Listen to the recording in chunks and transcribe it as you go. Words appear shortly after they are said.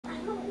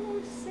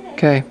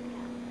Okay.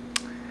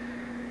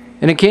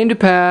 And it came to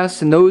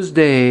pass in those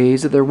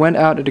days that there went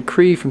out a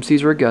decree from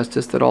Caesar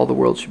Augustus that all the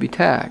world should be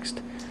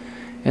taxed.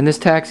 And this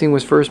taxing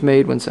was first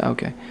made when...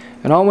 Okay.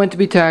 And all went to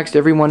be taxed,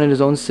 every one in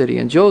his own city.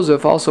 And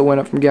Joseph also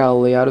went up from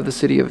Galilee, out of the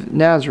city of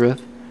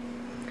Nazareth,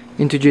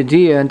 into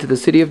Judea, into the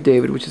city of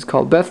David, which is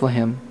called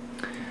Bethlehem,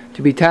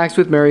 to be taxed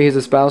with Mary his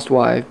espoused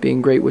wife,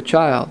 being great with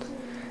child.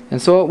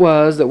 And so it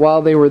was that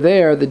while they were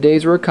there, the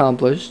days were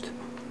accomplished.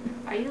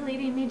 Are you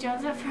leading me,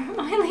 Joseph, or am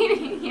I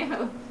leading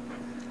you?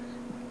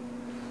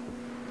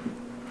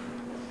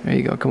 There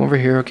you go. Come over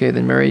here. Okay,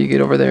 then Mary, you get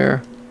over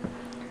there.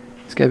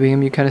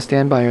 Scabingham, you kind of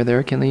stand by her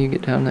there. Kinley, you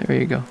get down there. There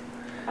you go.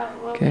 Oh,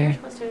 well, Okay. we're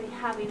supposed to be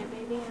having a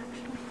baby,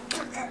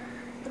 actually.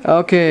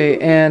 Okay,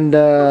 and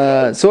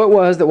so it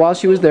was that while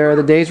she was there,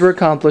 the days were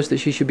accomplished that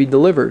she should be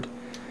delivered.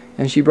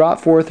 And she brought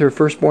forth her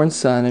firstborn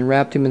son, and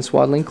wrapped him in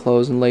swaddling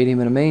clothes, and laid him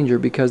in a manger,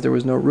 because there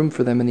was no room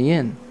for them in the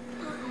inn.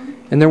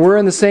 And there were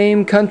in the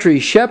same country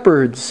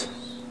shepherds,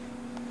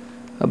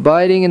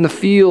 abiding in the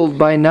field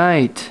by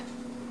night,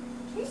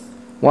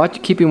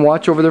 keeping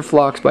watch over their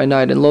flocks by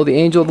night. And lo, the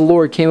angel of the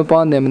Lord came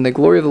upon them, and the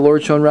glory of the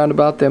Lord shone round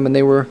about them, and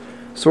they were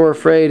sore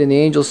afraid. And the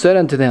angel said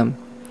unto them,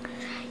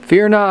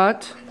 Fear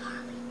not,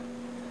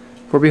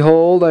 for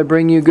behold, I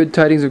bring you good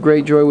tidings of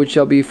great joy, which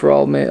shall be for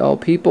all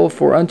people.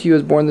 For unto you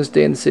is born this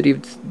day in the city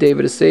of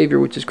David a Savior,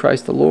 which is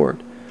Christ the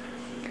Lord.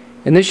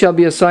 And this shall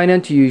be a sign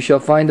unto you. You shall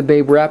find the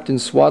babe wrapped in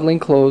swaddling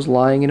clothes,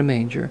 lying in a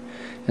manger.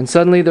 And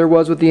suddenly there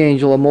was with the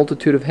angel a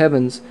multitude of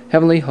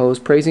heavenly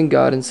hosts, praising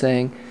God, and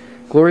saying,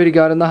 Glory to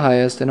God in the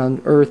highest, and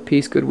on earth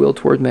peace, goodwill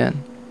toward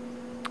men.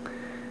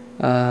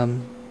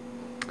 And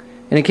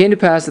it came to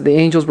pass that the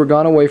angels were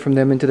gone away from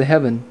them into the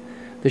heaven.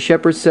 The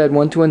shepherds said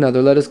one to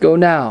another, Let us go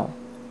now,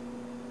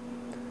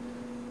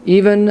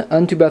 even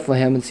unto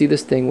Bethlehem, and see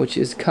this thing which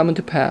is coming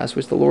to pass,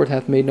 which the Lord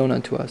hath made known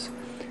unto us.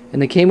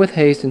 And they came with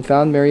haste, and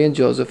found Mary and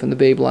Joseph, and the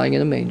babe lying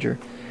in a manger.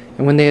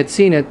 And when they had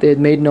seen it, they had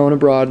made known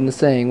abroad in the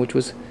saying which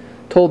was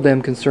told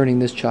them concerning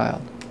this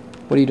child.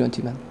 What are you doing,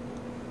 T-Man?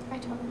 I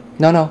told him.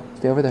 No,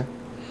 stay over there.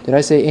 Did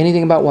I say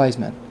anything about wise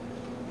men?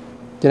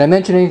 Did I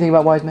mention anything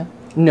about wise men?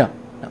 No.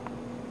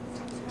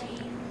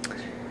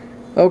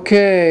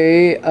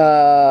 Okay,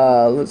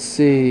 let's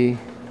see.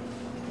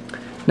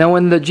 Now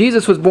when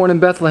Jesus was born in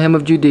Bethlehem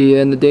of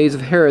Judea in the days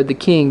of Herod the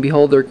king,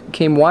 behold, there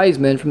came wise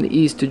men from the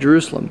east to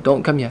Jerusalem.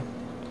 Don't come yet.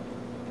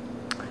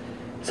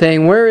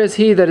 Saying, Where is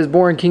he that is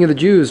born King of the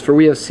Jews? For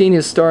we have seen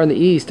his star in the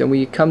east, and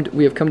we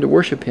have come to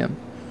worship him.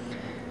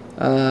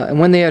 And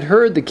when they had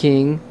heard the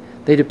king,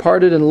 they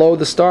departed, and lo,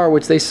 the star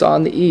which they saw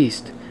in the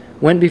east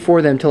went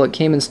before them till it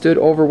came and stood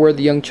over where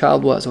the young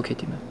child was. Okay,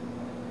 Tima.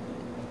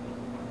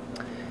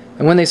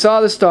 And when they saw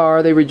the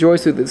star, they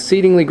rejoiced with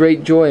exceedingly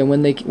great joy. And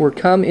when they were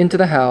come into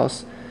the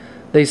house,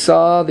 they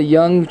saw the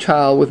young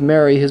child with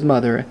Mary his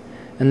mother,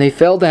 and they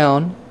fell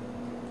down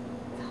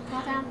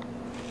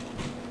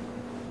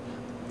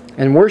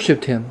and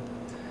worshipped him.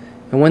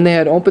 And when they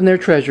had opened their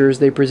treasures,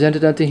 they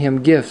presented unto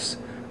him gifts,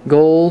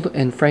 gold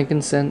and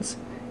frankincense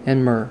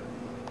and myrrh.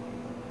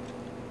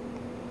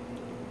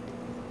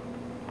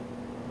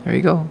 There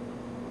you go.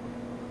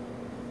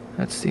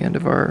 That's the end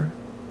of our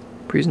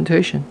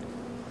presentation.